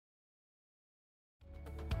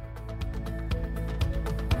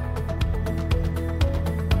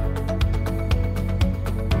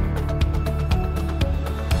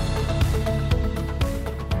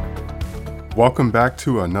Welcome back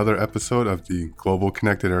to another episode of the Global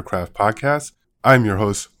Connected Aircraft Podcast. I'm your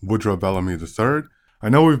host, Woodrow Bellamy III. I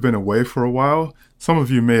know we've been away for a while. Some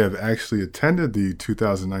of you may have actually attended the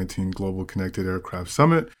 2019 Global Connected Aircraft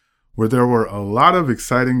Summit, where there were a lot of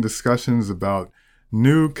exciting discussions about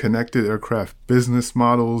new connected aircraft business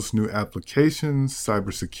models, new applications,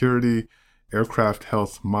 cybersecurity, aircraft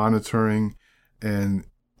health monitoring, and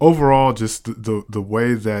overall just the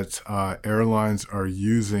way that airlines are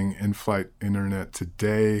using in-flight internet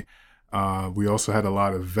today. We also had a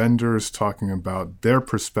lot of vendors talking about their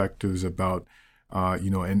perspectives about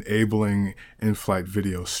enabling in-flight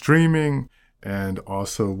video streaming and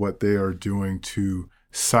also what they are doing to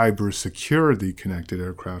cybersecure the connected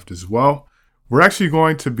aircraft as well. We're actually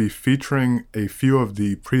going to be featuring a few of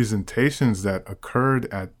the presentations that occurred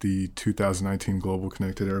at the 2019 Global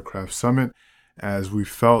Connected Aircraft Summit, as we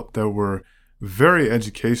felt that were very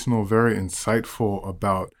educational, very insightful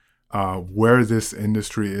about where this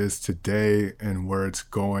industry is today and where it's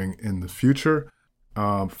going in the future.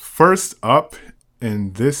 First up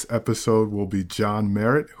in this episode will be John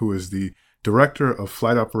Merritt, who is the Director of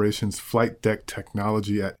Flight Operations Flight Deck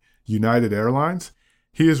Technology at United Airlines.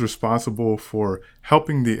 He is responsible for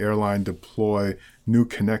helping the airline deploy new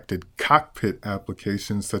connected cockpit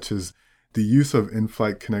applications, such as the use of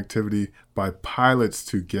in-flight connectivity by pilots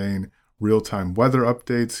to gain real-time weather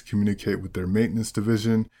updates, communicate with their maintenance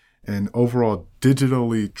division, and overall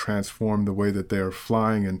digitally transform the way that they are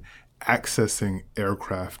flying and accessing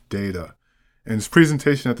aircraft data. In his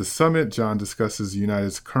presentation at the summit, John discusses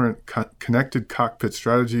United's current connected cockpit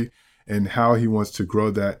strategy and how he wants to grow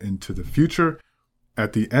that into the future.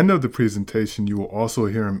 At the end of the presentation, you will also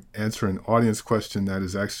hear him answer an audience question that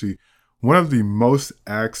is actually one of the most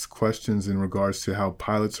asked questions in regards to how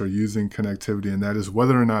pilots are using connectivity, and that is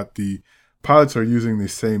whether or not the pilots are using the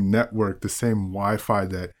same network, the same Wi-Fi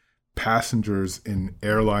that passengers in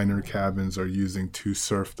airliner cabins are using to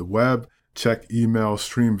surf the web, check email,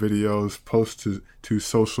 stream videos, post to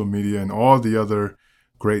social media, and all the other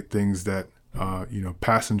great things that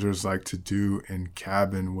passengers like to do in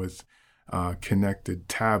cabin with connected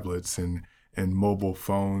tablets and mobile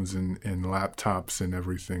phones and laptops and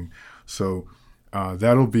everything. So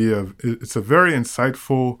that'll be it's a very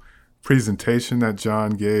insightful presentation that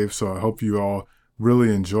John gave. So I hope you all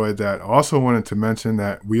really enjoyed that. I also wanted to mention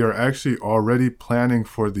that we are actually already planning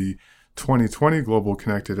for the 2020 Global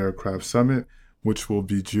Connected Aircraft Summit, which will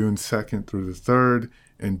be June 2nd through the 3rd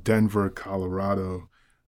in Denver, Colorado.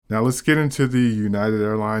 Now let's get into the United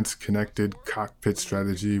Airlines connected cockpit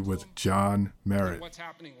strategy with John Merritt. What's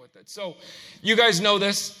happening with it? So you guys know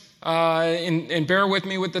this, and bear with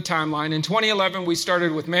me with the timeline. In 2011, we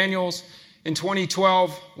started with manuals. In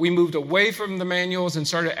 2012, we moved away from the manuals and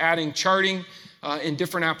started adding charting in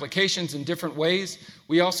different applications in different ways.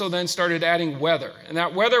 We also then started adding weather, and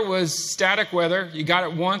that weather was static weather. You got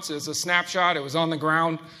it once as a snapshot. It was on the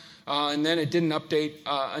ground, and then it didn't update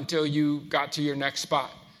until you got to your next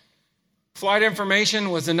spot. Flight information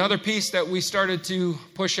was another piece that we started to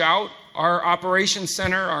push out. Our operations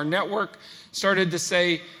center, our network, started to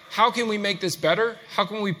say, how can we make this better? How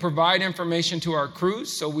can we provide information to our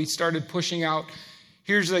crews? So we started pushing out,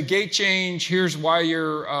 here's a gate change, here's why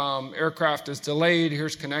your aircraft is delayed,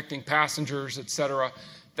 here's connecting passengers, etc.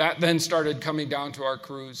 That then started coming down to our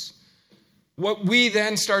crews. What we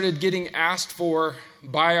then started getting asked for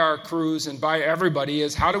by our crews and by everybody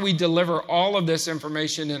is, how do we deliver all of this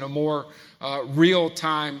information in a more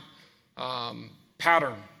real-time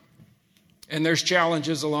pattern? And there's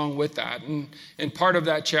challenges along with that. And part of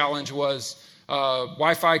that challenge was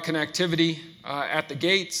Wi-Fi connectivity at the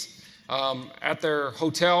gates, at their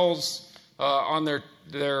hotels, on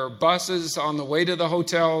their buses on the way to the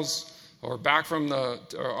hotels, or back from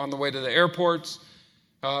on the way to the airports.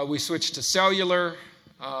 We switched to cellular.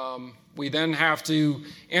 We then have to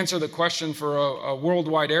answer the question for a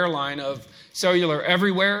worldwide airline of cellular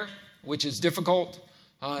everywhere, which is difficult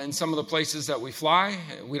in some of the places that we fly.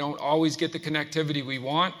 We don't always get the connectivity we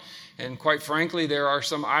want. And quite frankly, there are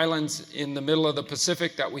some islands in the middle of the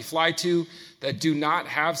Pacific that we fly to that do not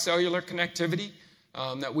have cellular connectivity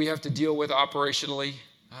that we have to deal with operationally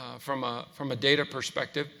from a data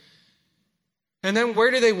perspective. And then where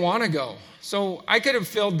do they want to go? So I could have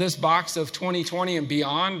filled this box of 2020 and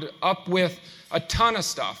beyond up with a ton of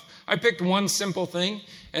stuff. I picked one simple thing,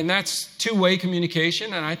 and that's two-way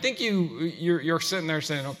communication. And I think you're sitting there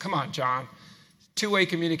saying, oh, come on, John. Two-way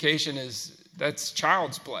communication that's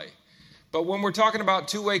child's play. But when we're talking about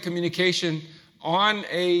two-way communication on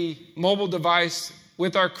a mobile device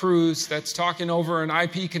with our crews that's talking over an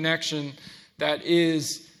IP connection that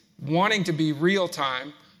is wanting to be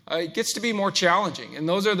real-time, it gets to be more challenging. And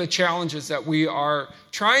those are the challenges that we are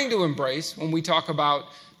trying to embrace when we talk about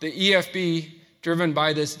the EFB driven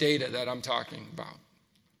by this data that I'm talking about.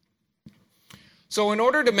 So in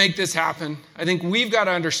order to make this happen, I think we've got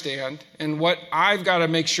to understand, and what I've got to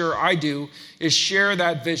make sure I do is share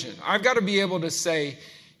that vision. I've got to be able to say,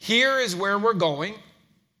 here is where we're going.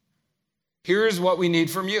 Here is what we need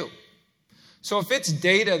from you. So if it's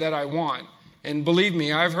data that I want, and believe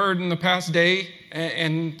me, I've heard in the past day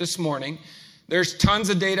and this morning, there's tons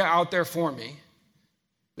of data out there for me.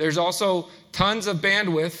 There's also tons of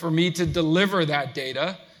bandwidth for me to deliver that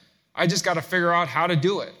data. I just got to figure out how to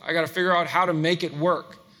do it. I got to figure out how to make it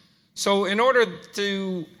work. So in order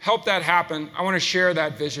to help that happen, I want to share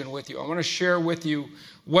that vision with you. I want to share with you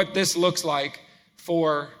what this looks like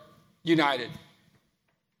for United.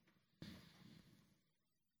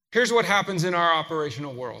 Here's what happens in our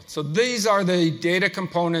operational world. So these are the data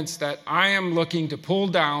components that I am looking to pull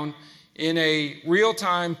down in a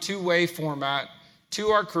real-time, two-way format to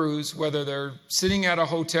our crews, whether they're sitting at a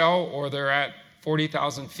hotel or they're at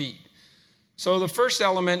 40,000 feet. So the first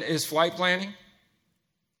element is flight planning.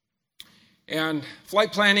 And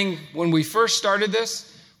flight planning, when we first started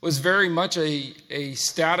this, was very much a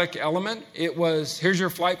static element. It was, here's your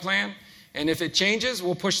flight plan, and if it changes,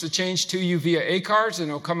 we'll push the change to you via ACARS, and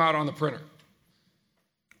it'll come out on the printer.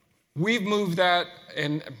 We've moved that,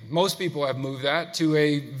 and most people have moved that, to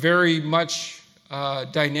a very much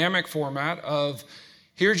dynamic format of,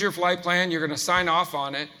 here's your flight plan, you're going to sign off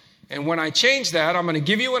on it, and when I change that, I'm going to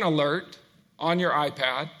give you an alert on your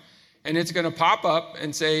iPad, and it's going to pop up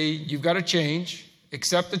and say, you've got to change,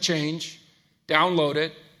 accept the change, download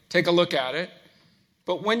it, take a look at it.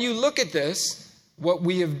 But when you look at this, what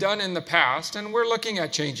we have done in the past, and we're looking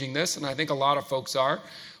at changing this, and I think a lot of folks are,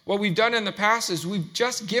 what we've done in the past is we've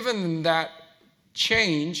just given them that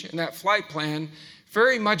change and that flight plan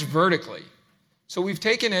very much vertically. So we've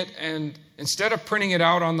taken it, and instead of printing it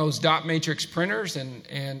out on those dot matrix printers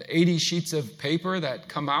and 80 sheets of paper that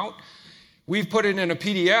come out, we've put it in a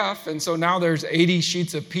PDF, and so now there's 80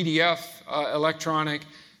 sheets of PDF electronic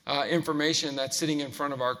information that's sitting in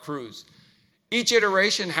front of our crews. Each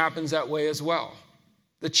iteration happens that way as well.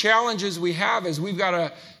 The challenges we have is we've got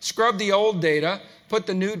to scrub the old data, put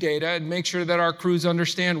the new data, and make sure that our crews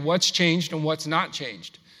understand what's changed and what's not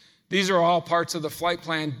changed. These are all parts of the flight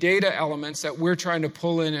plan data elements that we're trying to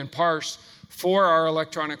pull in and parse for our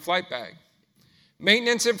electronic flight bag.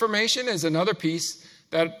 Maintenance information is another piece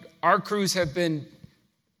that our crews have been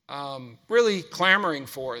really clamoring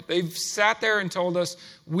for. They've sat there and told us,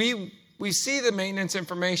 we see the maintenance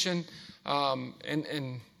information,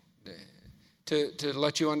 and to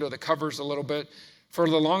let you under the covers a little bit, for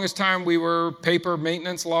the longest time we were paper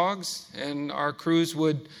maintenance logs, and our crews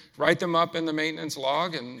would write them up in the maintenance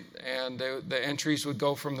log, and the entries would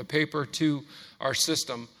go from the paper to our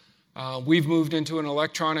system. We've moved into an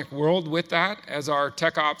electronic world with that, as our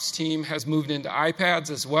tech ops team has moved into iPads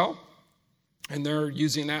as well, and they're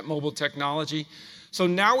using that mobile technology. So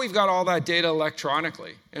now we've got all that data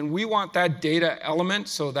electronically, and we want that data element,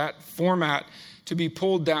 so that format, to be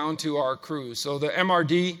pulled down to our crews. So the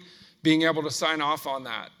MRD being able to sign off on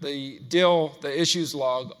that, the DIL, the issues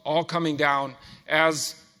log, all coming down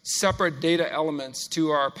as separate data elements to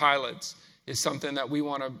our pilots is something that we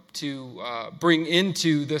want to bring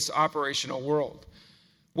into this operational world.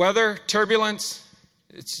 Weather, turbulence,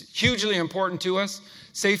 it's hugely important to us.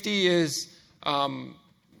 Safety is,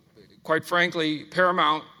 quite frankly,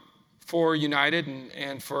 paramount for United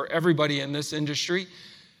and for everybody in this industry.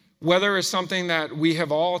 Weather is something that we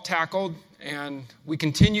have all tackled and we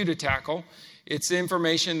continue to tackle. It's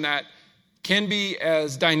information that can be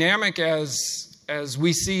as dynamic as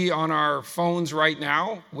we see on our phones right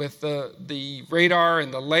now with the radar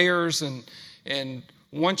and the layers. And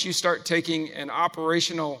once you start taking an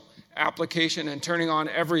operational application and turning on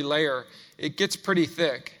every layer, it gets pretty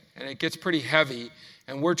thick and it gets pretty heavy.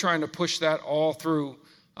 And we're trying to push that all through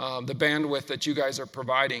the bandwidth that you guys are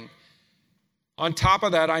providing. On top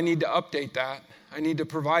of that, I need to update that. I need to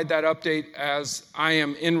provide that update as I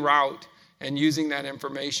am en route and using that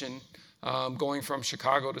information going from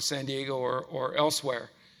Chicago to San Diego or elsewhere.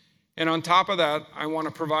 And on top of that, I want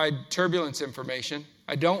to provide turbulence information.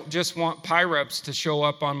 I don't just want PIREPs to show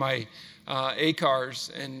up on my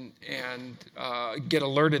ACARS and get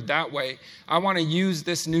alerted that way. I want to use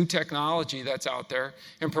this new technology that's out there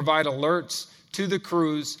and provide alerts to the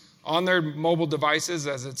crews on their mobile devices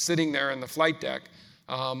as it's sitting there in the flight deck.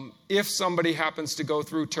 If somebody happens to go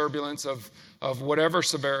through turbulence of whatever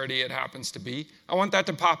severity it happens to be, I want that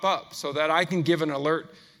to pop up so that I can give an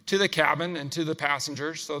alert to the cabin and to the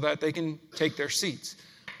passengers so that they can take their seats.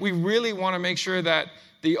 We really want to make sure that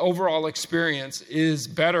the overall experience is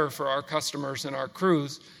better for our customers and our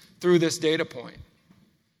crews through this data point.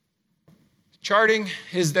 Charting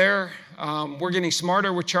is there. We're getting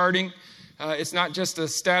smarter with charting. It's not just a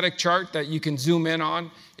static chart that you can zoom in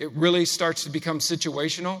on. It really starts to become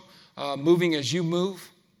situational, moving as you move.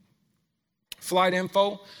 Flight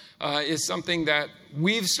info is something that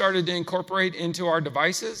we've started to incorporate into our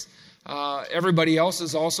devices. Everybody else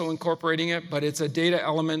is also incorporating it, but it's a data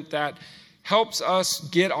element that helps us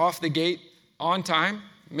get off the gate on time,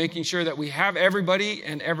 making sure that we have everybody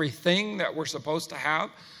and everything that we're supposed to have,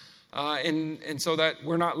 and so that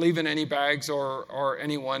we're not leaving any bags or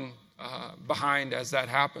anyone behind as that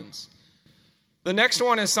happens. The next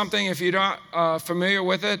one is something, if you're not familiar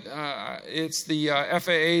with it, it's the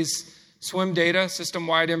FAA's SWIM data,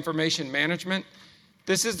 System-Wide Information Management.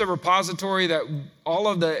 This is the repository that all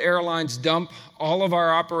of the airlines dump all of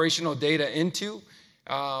our operational data into.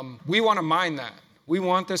 We want to mine that. We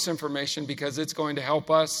want this information because it's going to help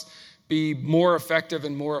us be more effective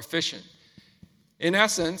and more efficient. In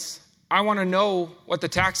essence, I want to know what the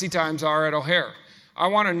taxi times are at O'Hare. I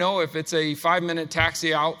want to know if it's a 5-minute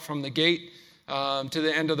taxi out from the gate to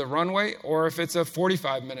the end of the runway, or if it's a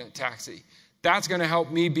 45-minute taxi. That's going to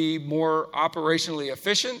help me be more operationally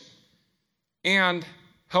efficient and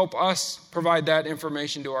help us provide that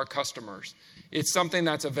information to our customers. It's something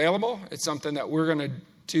that's available. It's something that we're going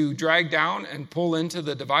to drag down and pull into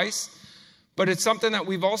the device. But it's something that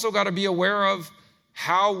we've also got to be aware of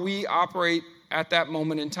how we operate at that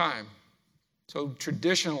moment in time. So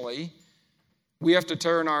traditionally, we have to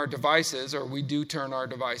turn our devices, or we do turn our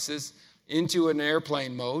devices, into an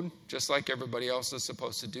airplane mode, just like everybody else is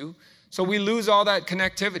supposed to do. So we lose all that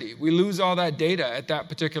connectivity. We lose all that data at that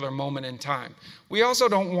particular moment in time. We also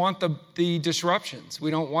don't want the disruptions.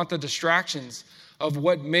 We don't want the distractions of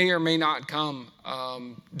what may or may not come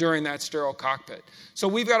during that sterile cockpit. So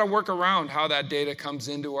we've got to work around how that data comes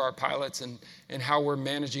into our pilots and how we're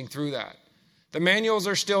managing through that. The manuals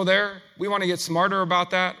are still there. We want to get smarter about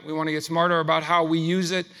that. We want to get smarter about how we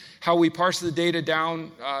use it, how we parse the data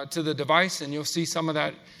down to the device, and you'll see some of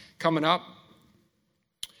that coming up.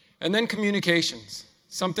 And then communications,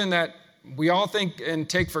 something that we all think and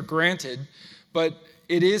take for granted, but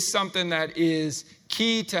it is something that is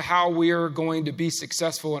key to how we are going to be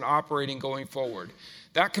successful in operating going forward.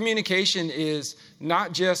 That communication is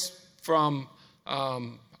not just from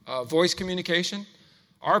voice communication.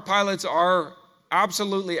 Our pilots are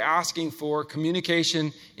absolutely asking for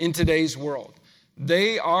communication in today's world.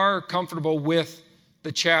 They are comfortable with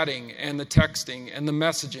the chatting and the texting and the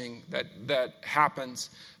messaging that happens.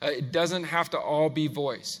 It doesn't have to all be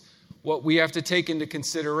voice. What we have to take into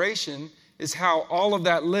consideration is how all of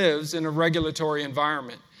that lives in a regulatory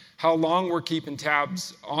environment, how long we're keeping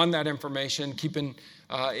tabs on that information, keeping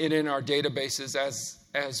it in our databases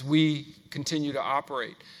as we continue to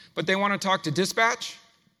operate. But they want to talk to dispatch,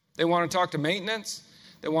 they want to talk to maintenance,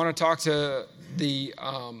 they want to talk to the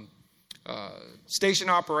station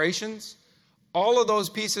operations. All of those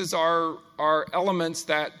pieces are elements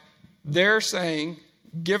that they're saying,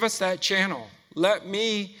 give us that channel. Let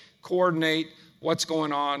me coordinate what's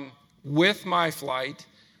going on with my flight,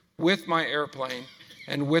 with my airplane,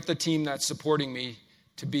 and with the team that's supporting me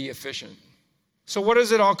to be efficient. So what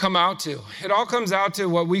does it all come out to? It all comes out to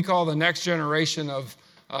what we call the next generation of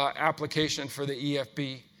application for the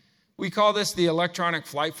EFB. We call this the electronic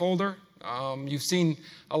flight folder. You've seen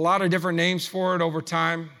a lot of different names for it over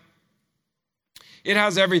time. It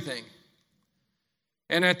has everything.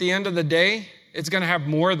 And at the end of the day, it's going to have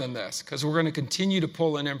more than this, because we're going to continue to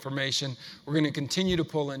pull in information. We're going to continue to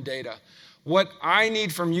pull in data. What I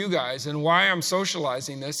need from you guys, and why I'm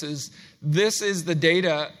socializing this is the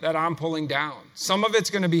data that I'm pulling down. Some of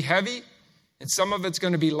it's going to be heavy, and some of it's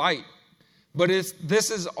going to be light. But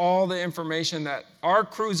this is all the information that our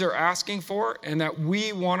crews are asking for and that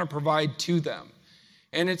we want to provide to them.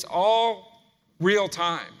 And it's all real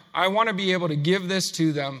time. I want to be able to give this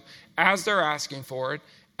to them as they're asking for it,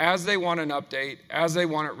 as they want an update, as they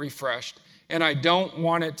want it refreshed. And I don't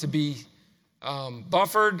want it to be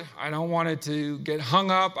buffered. I don't want it to get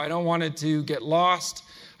hung up. I don't want it to get lost.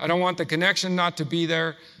 I don't want the connection not to be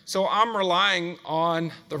there. So I'm relying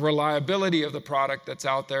on the reliability of the product that's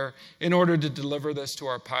out there in order to deliver this to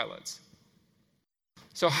our pilots.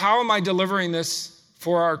 So how am I delivering this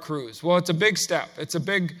for our crews? Well, it's a big step. It's a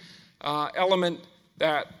big element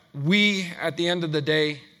that we, at the end of the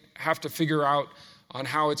day, have to figure out on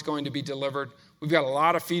how it's going to be delivered. We've got a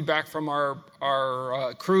lot of feedback from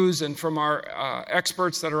our crews and from our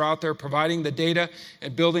experts that are out there providing the data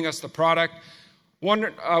and building us the product.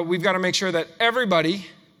 One, we've got to make sure that everybody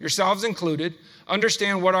yourselves included,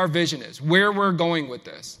 understand what our vision is, where we're going with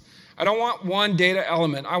this. I don't want one data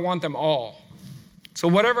element. I want them all. So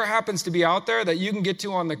whatever happens to be out there that you can get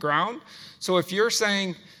to on the ground. So if you're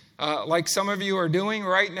saying, like some of you are doing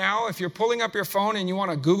right now, if you're pulling up your phone and you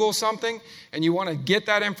want to Google something and you want to get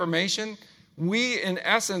that information, we in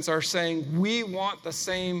essence are saying we want the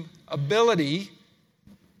same ability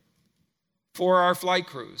for our flight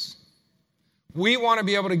crews. We want to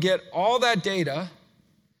be able to get all that data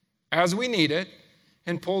as we need it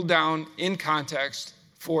and pulled down in context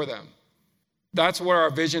for them. That's where our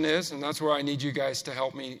vision is, and that's where I need you guys to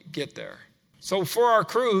help me get there. So for our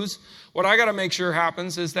crews, what I got to make sure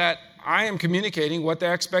happens is that I am communicating what the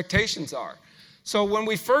expectations are. So when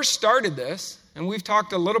we first started this, and we've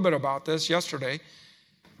talked a little bit about this yesterday,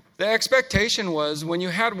 the expectation was when you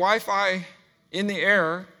had Wi-Fi in the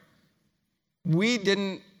air, we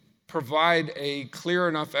didn't provide a clear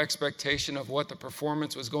enough expectation of what the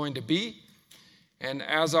performance was going to be. And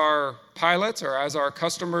as our pilots or as our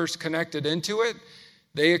customers connected into it,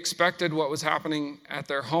 they expected what was happening at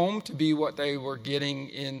their home to be what they were getting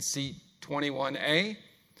in seat 21A.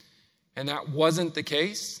 And that wasn't the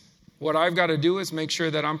case. What I've got to do is make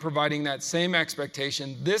sure that I'm providing that same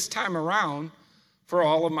expectation this time around for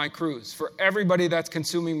all of my crews, for everybody that's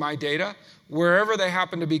consuming my data, wherever they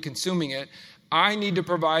happen to be consuming it. I need to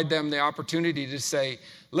provide them the opportunity to say,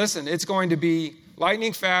 listen, it's going to be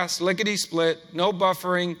lightning fast, lickety split, no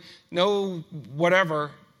buffering, no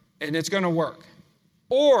whatever, and it's going to work.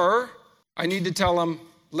 Or I need to tell them,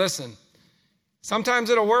 listen, sometimes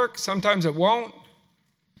it'll work, sometimes it won't.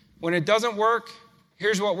 When it doesn't work,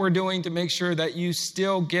 here's what we're doing to make sure that you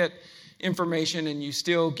still get information and you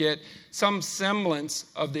still get some semblance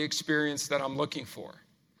of the experience that I'm looking for.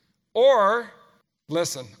 Or,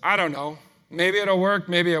 listen, I don't know. Maybe it'll work,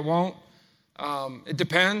 maybe it won't. It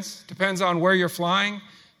depends. Depends on where you're flying.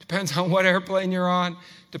 Depends on what airplane you're on.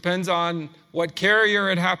 Depends on what carrier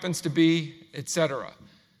it happens to be, etc.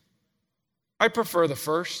 I prefer the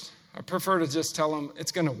first. I prefer to just tell them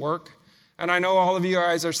it's going to work. And I know all of you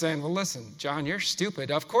guys are saying, well, listen, John, you're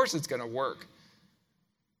stupid. Of course it's going to work.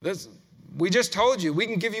 We just told you, we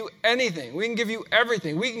can give you anything. We can give you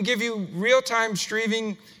everything. We can give you real-time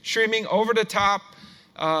streaming over-the-top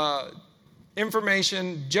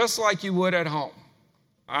information just like you would at home.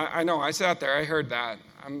 I know, I sat there, I heard that.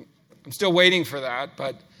 I'm still waiting for that,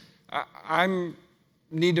 but I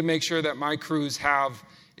need to make sure that my crews have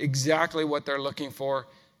exactly what they're looking for,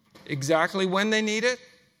 exactly when they need it,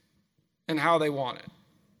 and how they want it.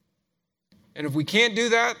 And if we can't do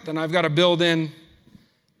that, then I've got to build in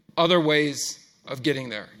other ways of getting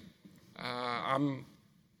there. I'm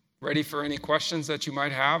ready for any questions that you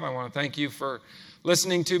might have. I want to thank you for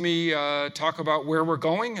listening to me talk about where we're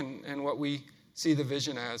going and what we see the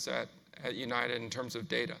vision as at United in terms of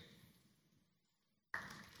data.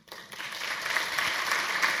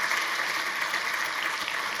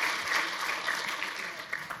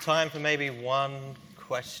 Time for maybe one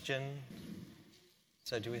question.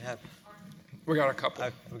 So do we have? We got a couple.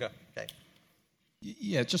 We got, okay.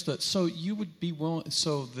 Yeah, so you would be willing,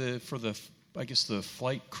 for the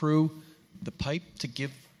flight crew, the pipe to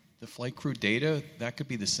give the flight crew data, that could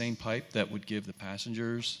be the same pipe that would give the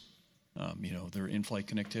passengers, their in-flight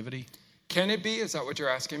connectivity? Can it be? Is that what you're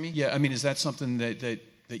asking me? Yeah, I mean, is that something that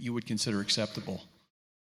you would consider acceptable?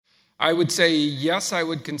 I would say yes, I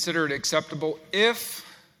would consider it acceptable if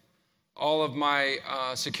all of my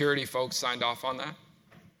security folks signed off on that.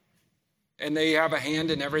 And they have a hand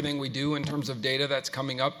in everything we do in terms of data that's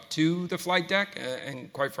coming up to the flight deck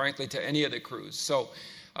and quite frankly, to any of the crews. So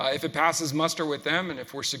if it passes muster with them and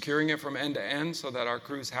if we're securing it from end to end so that our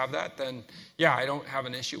crews have that, then yeah, I don't have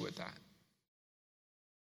an issue with that.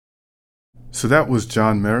 So that was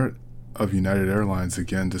John Merritt of United Airlines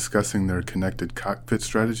again discussing their connected cockpit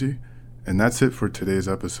strategy. And that's it for today's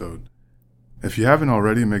episode. If you haven't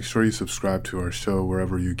already, make sure you subscribe to our show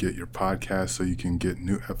wherever you get your podcasts so you can get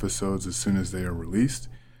new episodes as soon as they are released.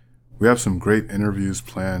 We have some great interviews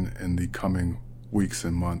planned in the coming weeks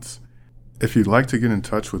and months. If you'd like to get in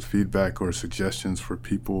touch with feedback or suggestions for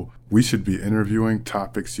people we should be interviewing,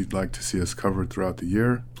 topics you'd like to see us cover throughout the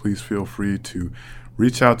year, please feel free to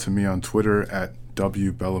reach out to me on Twitter at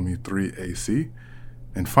WBellamy3AC.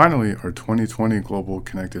 And finally, our 2020 Global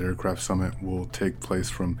Connected Aircraft Summit will take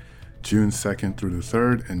place from June 2nd through the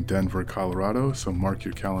 3rd in Denver, Colorado, so mark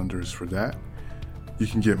your calendars for that. You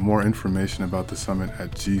can get more information about the summit at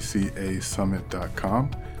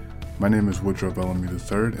gcasummit.com. My name is Woodrow Bellamy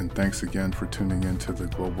III, and thanks again for tuning in to the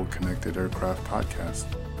Global Connected Aircraft Podcast.